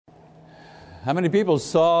How many people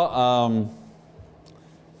saw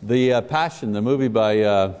the Passion, the movie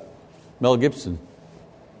by Mel Gibson?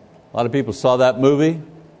 A lot of people saw that movie.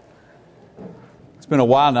 It's been a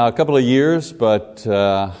while now, a couple of years, but it's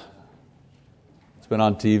been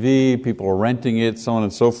on TV, people are renting it, so on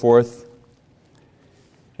and so forth.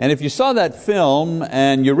 And if you saw that film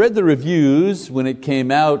and you read the reviews when it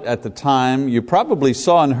came out at the time, you probably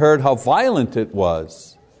saw and heard how violent it was.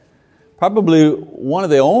 Probably one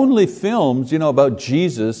of the only films, about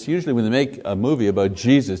Jesus. Usually when they make a movie about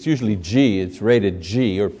Jesus, usually G, it's rated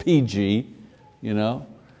G or PG,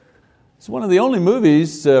 It's one of the only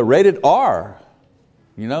movies rated R.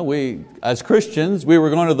 We, as Christians, we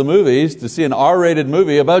were going to the movies to see an R-rated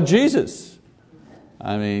movie about Jesus.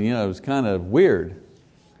 It was kind of weird.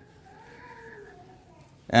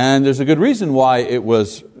 And there's a good reason why it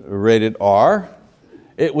was rated R.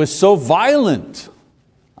 It was so violent.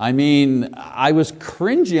 I was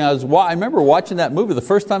cringing. I remember watching that movie the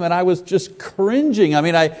first time and I was just cringing.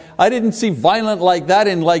 I didn't see violent like that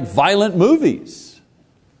in violent movies.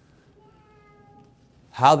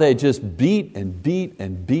 How they just beat and beat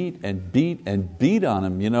and beat and beat and beat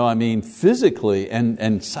on him, physically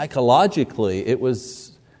and psychologically. It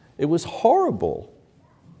was horrible.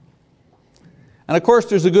 And of course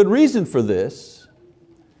there's a good reason for this.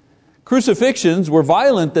 Crucifixions were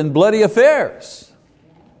violent and bloody affairs.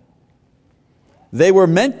 They were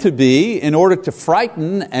meant to be in order to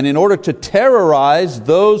frighten and in order to terrorize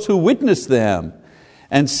those who witnessed them.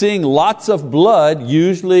 And seeing lots of blood that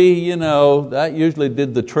usually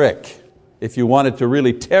did the trick. If you wanted to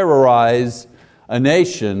really terrorize a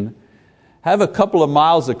nation, have a couple of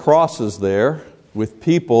miles of crosses there with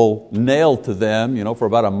people nailed to them, for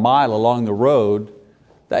about a mile along the road.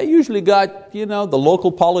 That usually got, the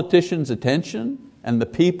local politicians' attention and the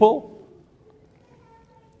people.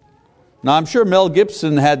 Now I'm sure Mel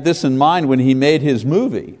Gibson had this in mind when he made his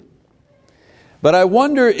movie. But I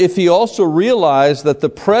wonder if he also realized that the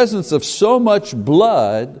presence of so much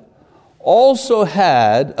blood also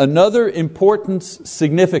had another important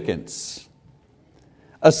significance.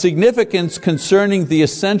 A significance concerning the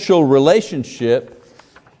essential relationship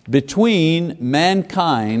between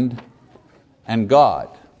mankind and God.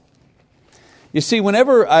 You see,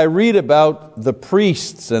 whenever I read about the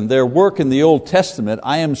priests and their work in the Old Testament,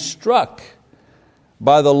 I am struck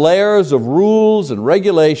by the layers of rules and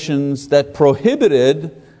regulations that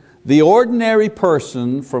prohibited the ordinary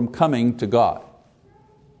person from coming to God.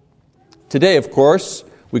 Today, of course,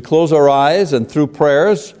 we close our eyes and through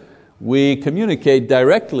prayers, we communicate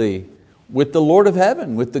directly with the Lord of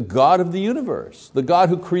heaven, with the God of the universe, the God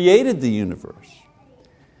who created the universe.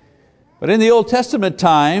 But in the Old Testament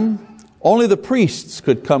time, only the priests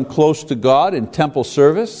could come close to God in temple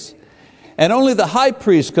service, and only the high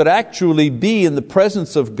priest could actually be in the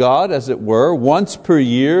presence of God, as it were, once per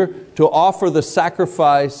year to offer the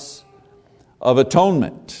sacrifice of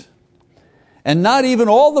atonement. And not even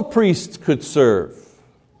all the priests could serve.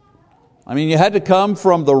 You had to come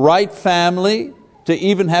from the right family to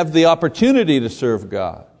even have the opportunity to serve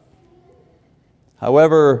God.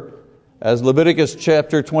 However, as Leviticus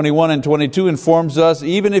chapter 21 and 22 informs us,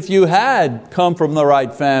 even if you had come from the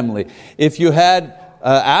right family, if you had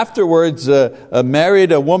afterwards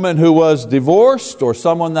married a woman who was divorced or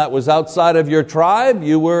someone that was outside of your tribe,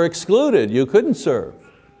 you were excluded, you couldn't serve.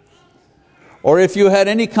 Or if you had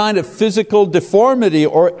any kind of physical deformity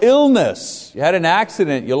or illness, you had an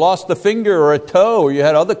accident, you lost a finger or a toe, or you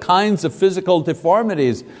had other kinds of physical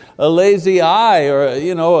deformities, a lazy eye or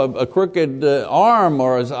a crooked arm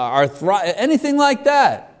or arthritis, anything like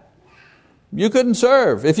that, you couldn't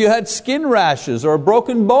serve. If you had skin rashes or a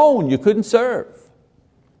broken bone, you couldn't serve.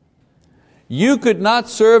 You could not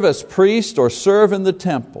serve as priest or serve in the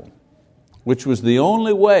temple, which was the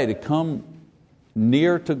only way to come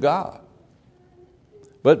near to God.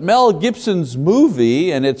 But Mel Gibson's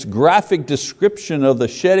movie and its graphic description of the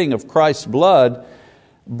shedding of Christ's blood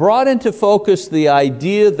brought into focus the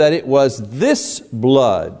idea that it was this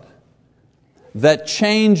blood that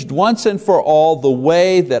changed once and for all the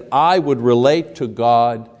way that I would relate to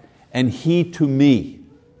God and He to me.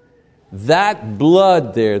 That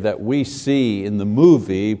blood there that we see in the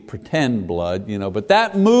movie, pretend blood, but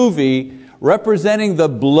that movie representing the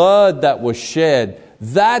blood that was shed,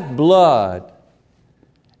 that blood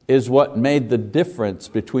is what made the difference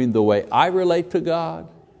between the way I relate to God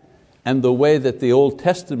and the way that the Old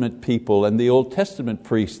Testament people and the Old Testament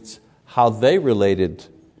priests, how they related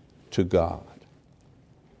to God.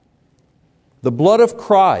 The blood of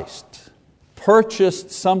Christ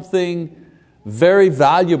purchased something very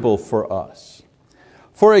valuable for us.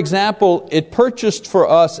 For example, it purchased for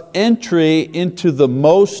us entry into the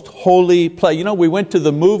most holy place. You know, we went to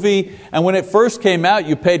the movie, and when it first came out,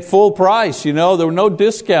 you paid full price. You know, there were no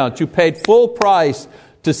discounts. You paid full price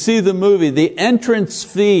to see the movie. The entrance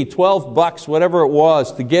fee, $12, whatever it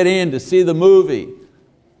was, to get in to see the movie.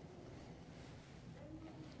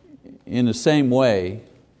 In the same way,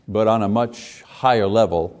 but on a much higher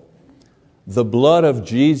level, the blood of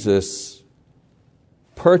Jesus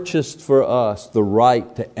purchased for us the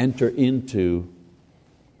right to enter into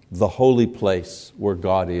the holy place where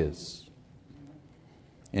God is.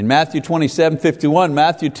 In Matthew 27:51,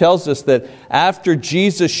 Matthew tells us that after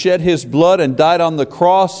Jesus shed His blood and died on the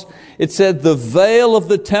cross, it said the veil of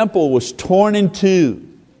the temple was torn in two.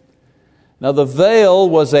 Now the veil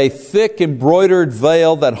was a thick embroidered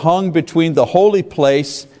veil that hung between the holy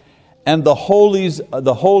place and the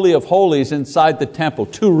Holy of Holies inside the temple.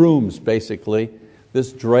 Two rooms, basically.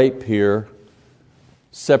 This drape here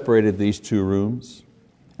separated these two rooms.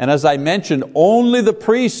 And as I mentioned, only the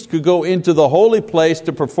priests could go into the holy place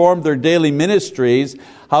to perform their daily ministries.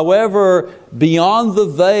 However, beyond the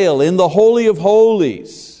veil, in the Holy of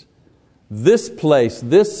Holies, this place,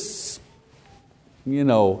 this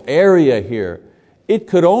area here, it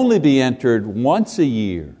could only be entered once a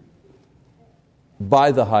year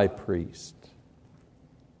by the high priest.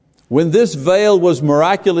 When this veil was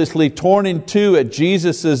miraculously torn in two at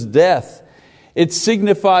Jesus' death, it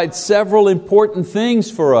signified several important things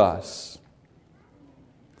for us.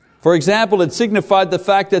 For example, it signified the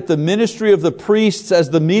fact that the ministry of the priests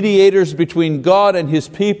as the mediators between God and His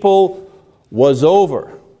people was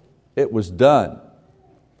over. It was done.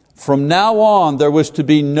 From now on, there was to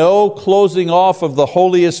be no closing off of the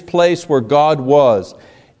holiest place where God was.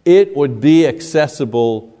 It would be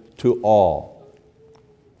accessible to all.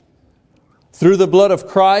 Through the blood of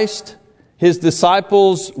Christ, His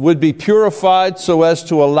disciples would be purified so as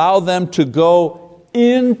to allow them to go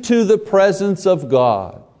into the presence of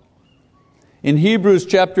God. In Hebrews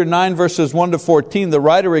chapter 9, verses 1 to 14, the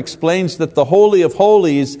writer explains that the Holy of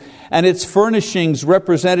Holies and its furnishings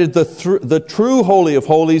represented the true Holy of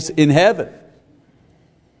Holies in heaven.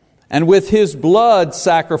 And with His blood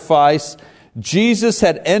sacrifice, Jesus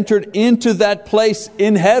had entered into that place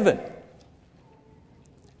in heaven.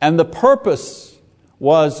 And the purpose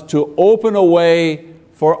was to open a way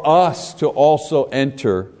for us to also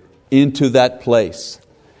enter into that place.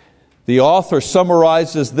 The author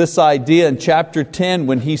summarizes this idea in chapter 10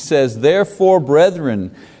 when he says, "Therefore,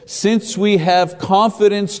 brethren, since we have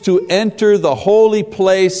confidence to enter the holy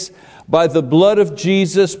place by the blood of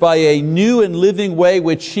Jesus, by a new and living way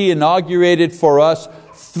which He inaugurated for us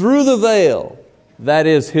through the veil, that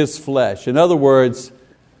is His flesh." In other words,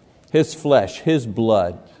 His flesh, His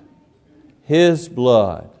blood. His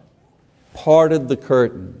blood parted the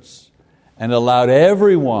curtains and allowed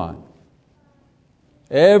everyone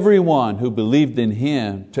who believed in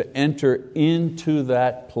Him to enter into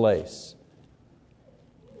that place.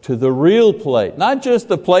 To the real place, not just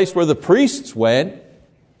the place where the priests went,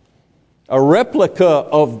 a replica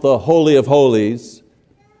of the Holy of Holies.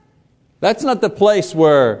 That's not the place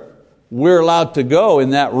where we're allowed to go, in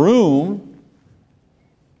that room.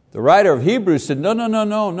 The writer of Hebrews said,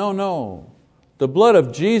 no. The blood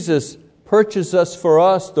of Jesus purchased for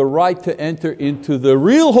us the right to enter into the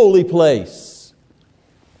real holy place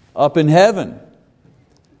up in heaven.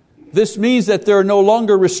 This means that there are no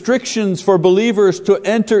longer restrictions for believers to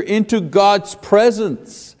enter into God's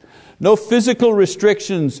presence. No physical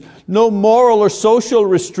restrictions, no moral or social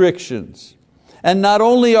restrictions. And not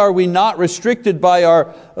only are we not restricted by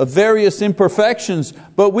our various imperfections,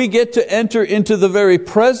 but we get to enter into the very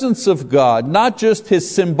presence of God, not just His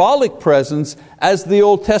symbolic presence as the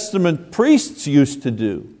Old Testament priests used to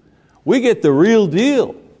do. We get the real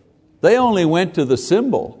deal. They only went to the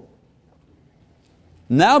symbol.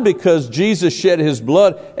 Now because Jesus shed His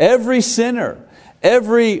blood, every sinner,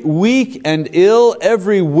 every weak and ill,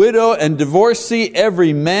 every widow and divorcee,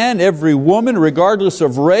 every man, every woman, regardless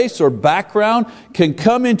of race or background, can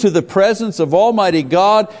come into the presence of Almighty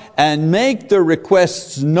God and make their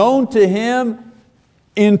requests known to Him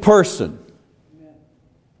in person.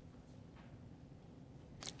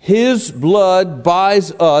 His blood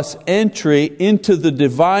buys us entry into the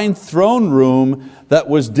divine throne room that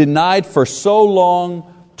was denied for so long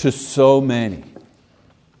to so many.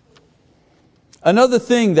 Another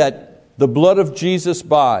thing that the blood of Jesus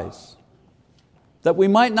buys, that we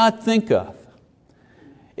might not think of,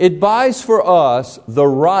 it buys for us the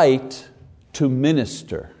right to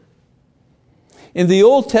minister. In the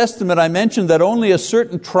Old Testament, I mentioned that only a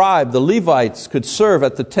certain tribe, the Levites, could serve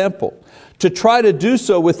at the temple. To try to do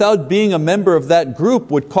so without being a member of that group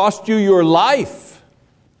would cost you your life.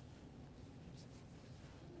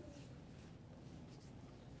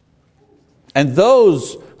 And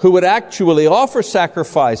those who would actually offer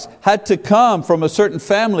sacrifice had to come from a certain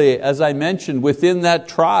family, as I mentioned, within that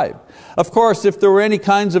tribe. Of course, if there were any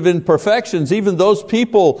kinds of imperfections, even those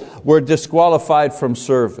people were disqualified from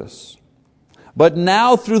service. But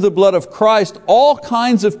now, through the blood of Christ, all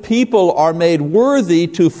kinds of people are made worthy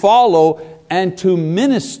to follow and to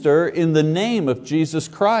minister in the name of Jesus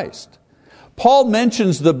Christ. Paul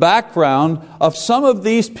mentions the background of some of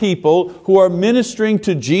these people who are ministering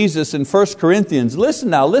to Jesus in 1 Corinthians.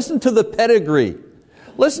 Listen to the pedigree.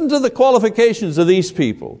 Listen to the qualifications of these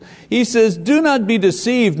people. He says, "Do not be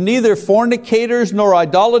deceived, neither fornicators, nor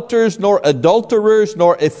idolaters, nor adulterers,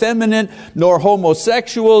 nor effeminate, nor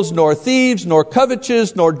homosexuals, nor thieves, nor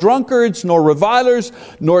covetous, nor drunkards, nor revilers,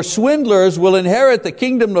 nor swindlers will inherit the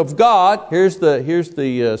kingdom of God." Here's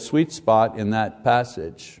the sweet spot in that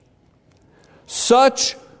passage.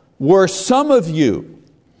 "Such were some of you,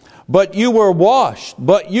 but you were washed,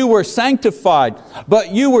 but you were sanctified,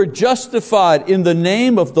 but you were justified in the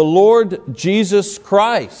name of the Lord Jesus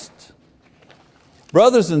Christ."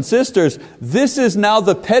 Brothers and sisters, this is now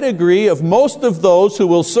the pedigree of most of those who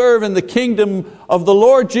will serve in the kingdom of the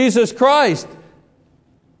Lord Jesus Christ.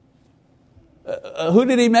 Who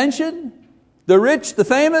did he mention? The rich, the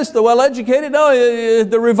famous, the well-educated? No,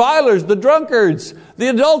 the revilers, the drunkards, the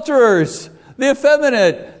adulterers, the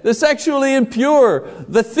effeminate, the sexually impure,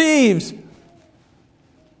 the thieves.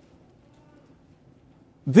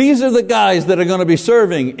 These are the guys that are going to be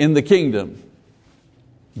serving in the kingdom.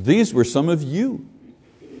 These were some of you.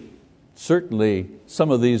 Certainly,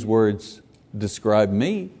 some of these words describe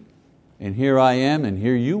me. And here I am, and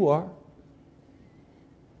here you are.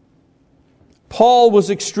 Paul was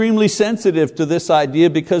extremely sensitive to this idea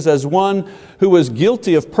because as one who was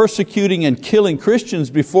guilty of persecuting and killing Christians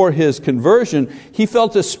before his conversion, he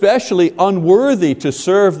felt especially unworthy to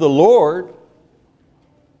serve the Lord.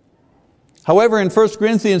 However, in 1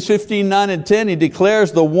 Corinthians 15, 9 and 10, he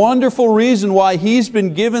declares the wonderful reason why he's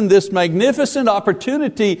been given this magnificent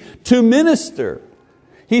opportunity to minister.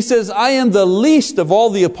 He says, "I am the least of all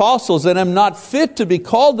the apostles and am not fit to be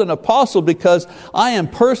called an apostle because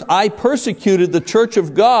I persecuted the church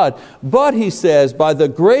of God. But," he says, "by the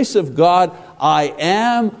grace of God, I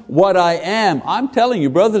am what I am." I'm telling you,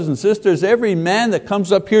 brothers and sisters, every man that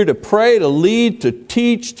comes up here to pray, to lead, to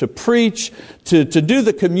teach, to preach, to do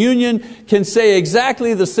the communion can say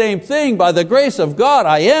exactly the same thing. By the grace of God,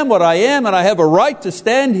 I am what I am, and I have a right to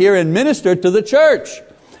stand here and minister to the church.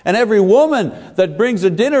 And every woman that brings a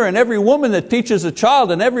dinner, and every woman that teaches a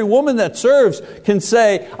child, and every woman that serves can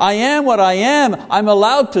say, "I am what I am. I'm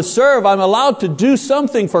allowed to serve. I'm allowed to do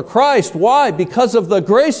something for Christ." Why? Because of the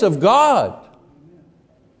grace of God.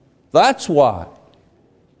 That's why.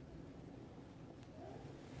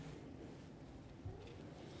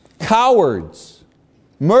 Cowards,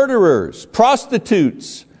 murderers,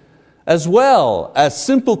 prostitutes, as well as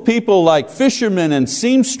simple people like fishermen and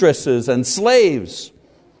seamstresses and slaves,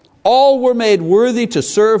 all were made worthy to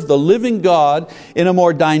serve the living God in a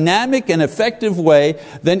more dynamic and effective way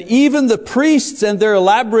than even the priests and their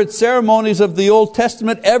elaborate ceremonies of the Old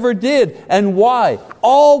Testament ever did. And why?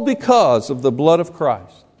 All because of the blood of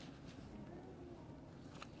Christ.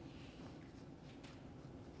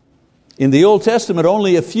 In the Old Testament,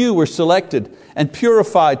 only a few were selected and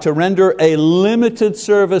purified to render a limited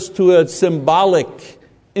service to a symbolic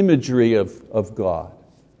imagery of God.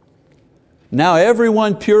 Now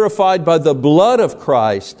everyone purified by the blood of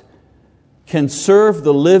Christ can serve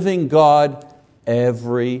the living God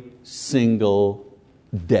every single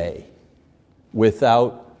day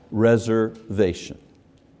without reservation.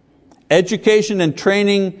 Education and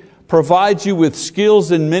training provides you with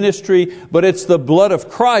skills in ministry, but it's the blood of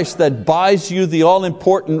Christ that buys you the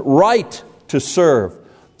all-important right to serve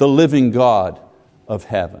the living God of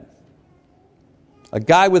heaven. A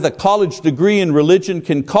guy with a college degree in religion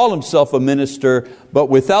can call himself a minister, but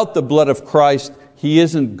without the blood of Christ, he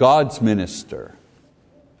isn't God's minister.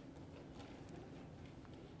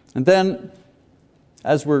 And then,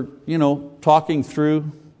 as we're talking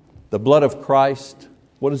through the blood of Christ,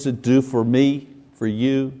 what does it do for me, for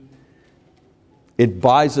you? It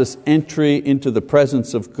buys us entry into the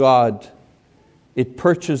presence of God. It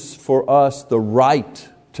purchases for us the right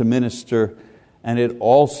to minister, and it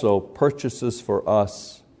also purchases for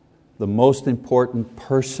us the most important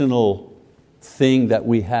personal thing that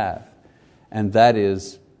we have, and that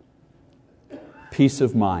is peace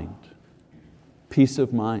of mind. Peace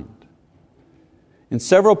of mind. In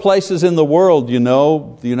several places in the world,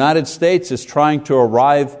 the United States is trying to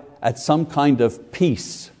arrive at some kind of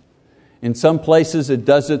peace. In some places it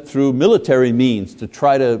does it through military means to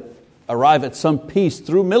try to arrive at some peace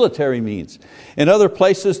through military means. In other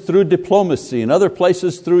places through diplomacy. In other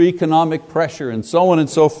places through economic pressure, and so on and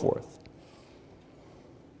so forth.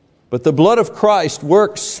 But the blood of Christ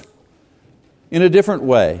works in a different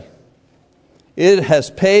way. It has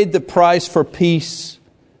paid the price for peace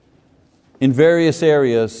in various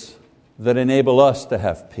areas that enable us to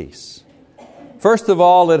have peace. First of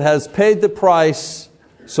all, it has paid the price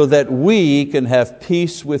so that we can have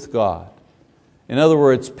peace with God. In other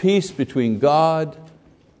words, peace between God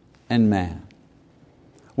and man.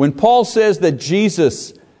 When Paul says that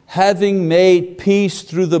Jesus, having made peace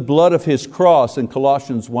through the blood of His cross in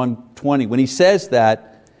Colossians 1:20, when he says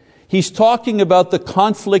that, he's talking about the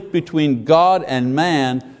conflict between God and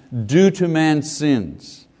man due to man's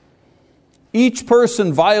sins. Each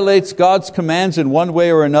person violates God's commands in one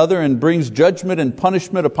way or another and brings judgment and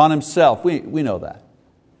punishment upon himself. We know that.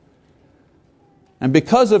 And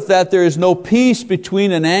because of that, there is no peace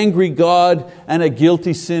between an angry God and a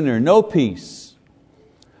guilty sinner. No peace.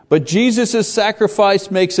 But Jesus'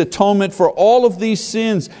 sacrifice makes atonement for all of these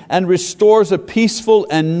sins and restores a peaceful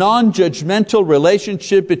and non-judgmental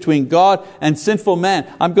relationship between God and sinful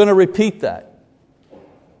man. I'm going to repeat that.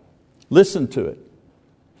 Listen to it.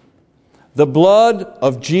 The blood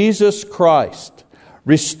of Jesus Christ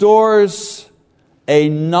restores a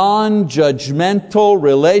non-judgmental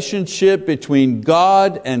relationship between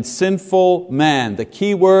God and sinful man. The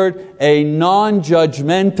key word, a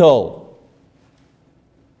non-judgmental.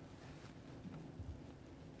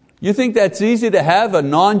 You think that's easy to have, a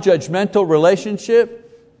non-judgmental relationship?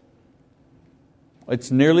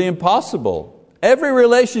 It's nearly impossible. Every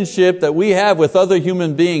relationship that we have with other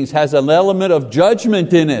human beings has an element of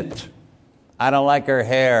judgment in it. I don't like her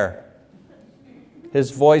hair.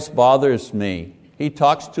 His voice bothers me. He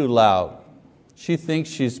talks too loud. She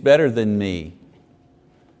thinks she's better than me.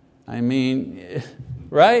 I mean,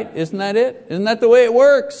 right? Isn't that it? Isn't that the way it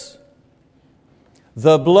works?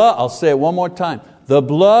 The blood, I'll say it one more time. The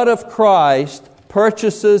blood of Christ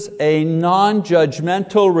purchases a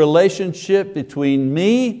non-judgmental relationship between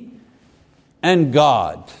me and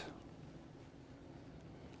God.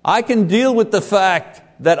 I can deal with the fact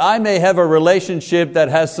that I may have a relationship that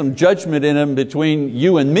has some judgment in it between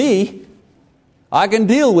you and me. I can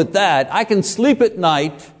deal with that. I can sleep at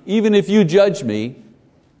night even if you judge me.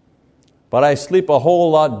 But I sleep a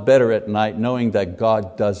whole lot better at night knowing that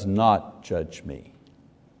God does not judge me.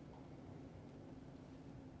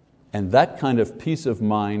 And that kind of peace of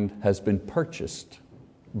mind has been purchased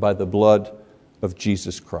by the blood of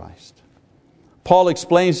Jesus Christ. Paul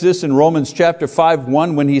explains this in Romans chapter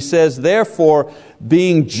 5:1 when he says, therefore,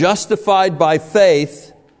 being justified by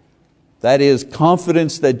faith, that is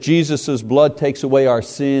confidence that Jesus' blood takes away our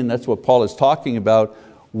sin, that's what Paul is talking about,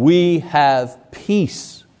 we have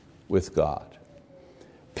peace with God.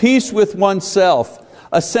 Peace with oneself.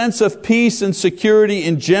 A sense of peace and security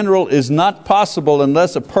in general is not possible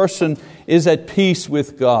unless a person is at peace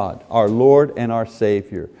with God, our Lord and our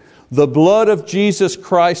Savior. The blood of Jesus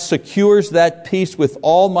Christ secures that peace with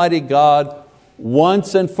Almighty God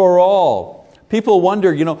once and for all. People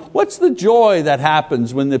wonder, what's the joy that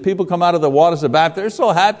happens when the people come out of the waters of baptism? They're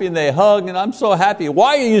so happy and they hug, and I'm so happy.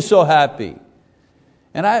 Why are you so happy?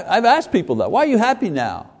 And I've asked people that. Why are you happy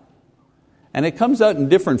now? And it comes out in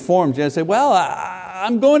different forms. They say, well,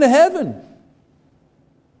 I'm going to heaven.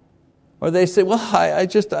 Or they say, well,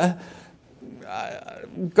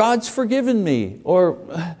 God's forgiven me. Or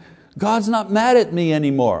God's not mad at me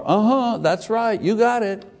anymore. That's right, you got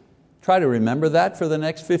it. Try to remember that for the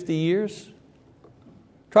next 50 years.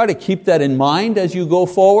 Try to keep that in mind as you go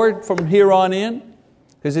forward from here on in.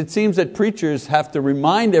 Because it seems that preachers have to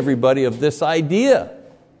remind everybody of this idea.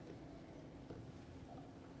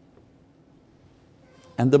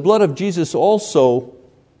 And the blood of Jesus also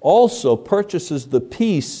purchases the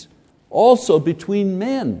peace also between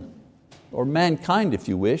men, or mankind if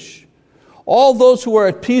you wish. All those who are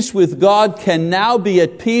at peace with God can now be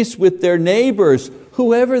at peace with their neighbors,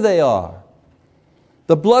 whoever they are.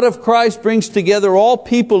 The blood of Christ brings together all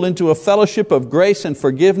people into a fellowship of grace and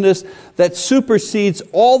forgiveness that supersedes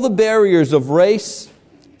all the barriers of race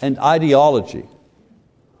and ideology.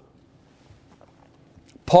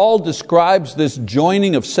 Paul describes this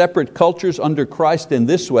joining of separate cultures under Christ in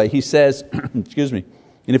this way. He says, in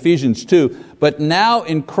Ephesians 2, but now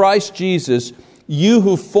in Christ Jesus, you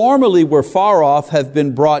who formerly were far off have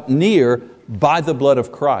been brought near by the blood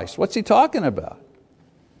of Christ. What's he talking about?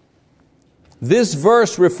 This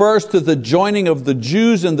verse refers to the joining of the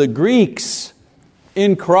Jews and the Greeks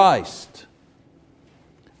in Christ.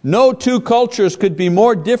 No two cultures could be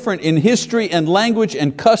more different in history and language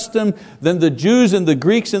and custom than the Jews and the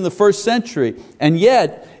Greeks in the first century. And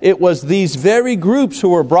yet, it was these very groups who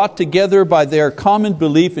were brought together by their common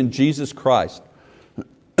belief in Jesus Christ.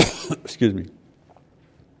 Excuse me.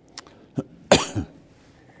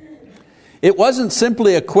 It wasn't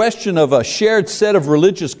simply a question of a shared set of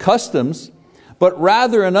religious customs, but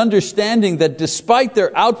rather an understanding that despite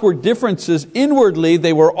their outward differences, inwardly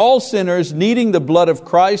they were all sinners needing the blood of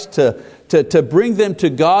Christ to bring them to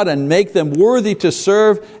God and make them worthy to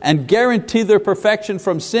serve and guarantee their perfection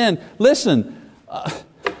from sin. Listen,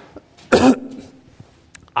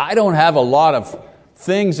 I don't have a lot of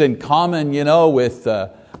things in common,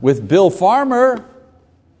 with Bill Farmer.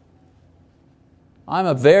 I'm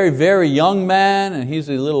a very, very young man and he's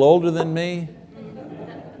a little older than me.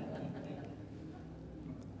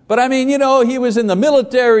 But I mean, he was in the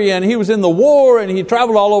military and he was in the war and he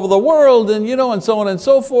traveled all over the world and and so on and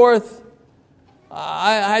so forth.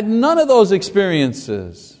 I had none of those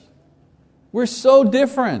experiences. We're so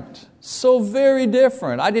different, so very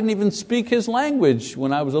different. I didn't even speak his language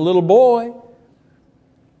when I was a little boy.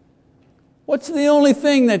 What's the only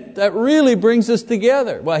thing that really brings us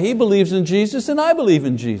together? Well, he believes in Jesus and I believe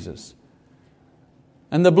in Jesus.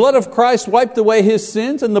 And the blood of Christ wiped away his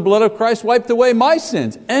sins and the blood of Christ wiped away my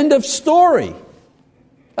sins. End of story.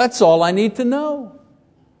 That's all I need to know.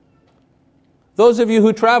 Those of you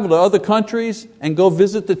who travel to other countries and go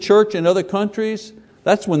visit the church in other countries,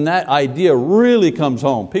 that's when that idea really comes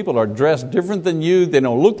home. People are dressed different than you, they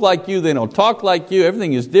don't look like you, they don't talk like you,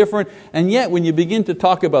 everything is different. And yet when you begin to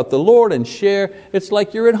talk about the Lord and share, it's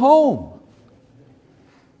like you're at home.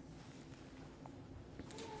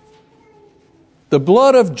 The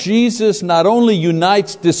blood of Jesus not only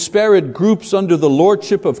unites disparate groups under the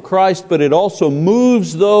lordship of Christ, but it also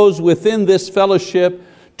moves those within this fellowship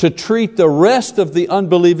to treat the rest of the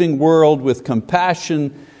unbelieving world with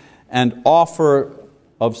compassion and offer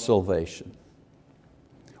of salvation.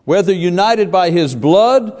 Whether united by His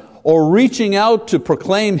blood or reaching out to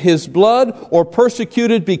proclaim His blood or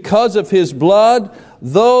persecuted because of His blood,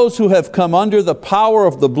 those who have come under the power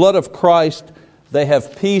of the blood of Christ, they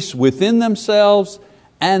have peace within themselves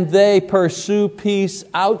and they pursue peace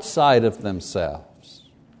outside of themselves.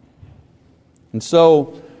 And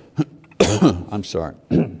so, I'm sorry.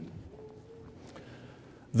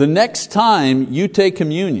 The next time you take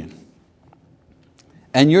communion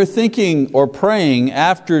and you're thinking or praying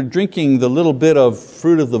after drinking the little bit of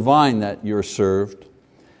fruit of the vine that you're served,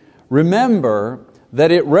 remember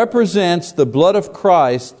that it represents the blood of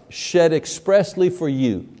Christ shed expressly for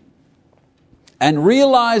you. And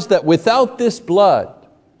realize that without this blood,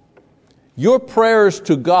 your prayers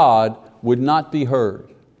to God would not be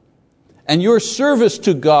heard. And your service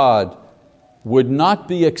to God would not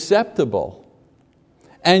be acceptable.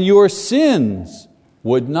 And your sins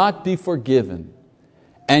would not be forgiven.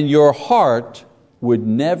 And your heart would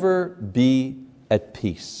never be at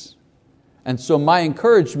peace. And so my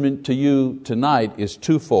encouragement to you tonight is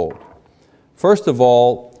twofold. First of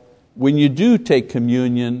all, when you do take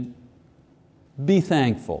communion, be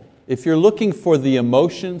thankful. If you're looking for the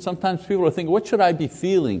emotion, sometimes people are thinking, what should I be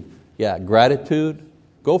feeling? Yeah, gratitude.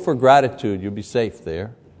 Go for gratitude, you'll be safe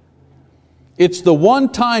there. It's the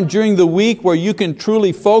one time during the week where you can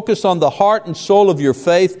truly focus on the heart and soul of your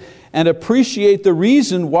faith and appreciate the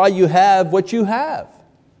reason why you have what you have.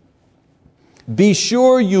 Be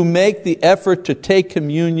sure you make the effort to take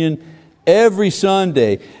communion every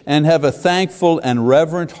Sunday and have a thankful and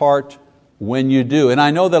reverent heart when you do. And I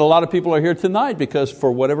know that a lot of people are here tonight because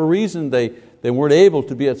for whatever reason they weren't able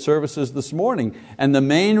to be at services this morning. And the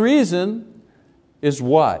main reason is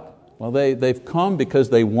what? Well, they've come because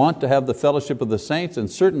they want to have the fellowship of the saints and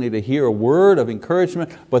certainly to hear a word of encouragement,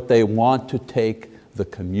 but they want to take the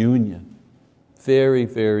communion. Very,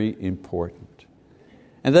 very important.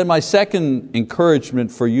 And then my second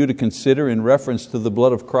encouragement for you to consider in reference to the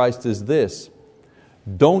blood of Christ is this.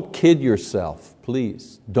 Don't kid yourself,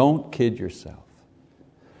 please. Don't kid yourself.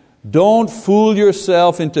 Don't fool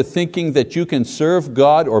yourself into thinking that you can serve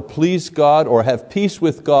God or please God or have peace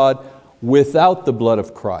with God without the blood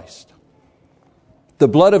of Christ. The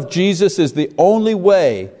blood of Jesus is the only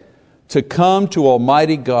way to come to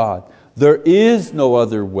Almighty God. There is no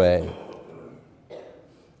other way.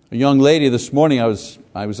 A young lady this morning, I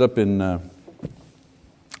was up in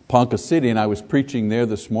Ponca City and I was preaching there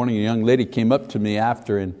this morning. A young lady came up to me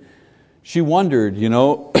after and she wondered,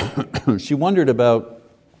 she wondered about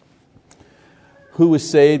who was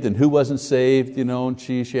saved and who wasn't saved, and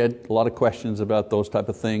she had a lot of questions about those type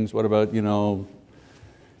of things. What about,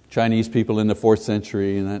 Chinese people in the 4th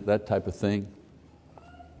century and that type of thing.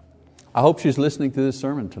 I hope she's listening to this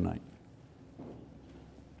sermon tonight.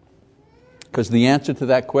 Because the answer to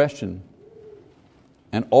that question,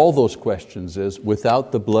 and all those questions, is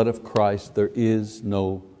without the blood of Christ there is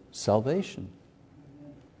no salvation.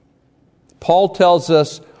 Paul tells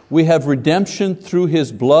us we have redemption through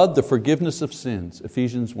His blood, the forgiveness of sins,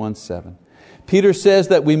 Ephesians 1:7. Peter says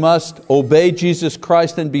that we must obey Jesus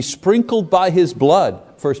Christ and be sprinkled by His blood,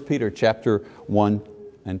 1 Peter chapter 1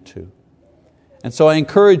 and 2. And so I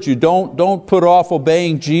encourage you, don't put off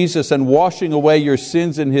obeying Jesus and washing away your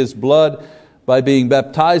sins in His blood by being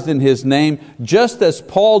baptized in His name, just as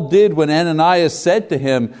Paul did when Ananias said to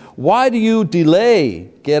him, "Why do you delay?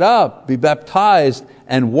 Get up, be baptized,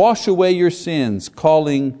 and wash away your sins,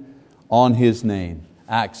 calling on His name."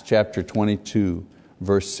 Acts chapter 22,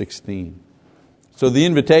 verse 16. So the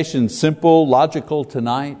invitation is simple, logical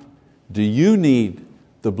tonight. Do you need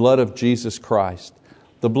the blood of Jesus Christ?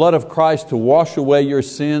 The blood of Christ to wash away your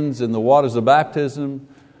sins in the waters of baptism,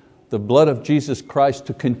 the blood of Jesus Christ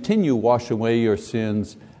to continue wash away your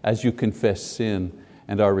sins as you confess sin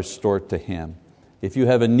and are restored to Him. If you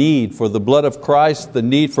have a need for the blood of Christ, the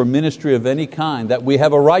need for ministry of any kind that we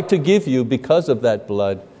have a right to give you because of that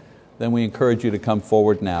blood, then we encourage you to come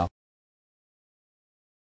forward now.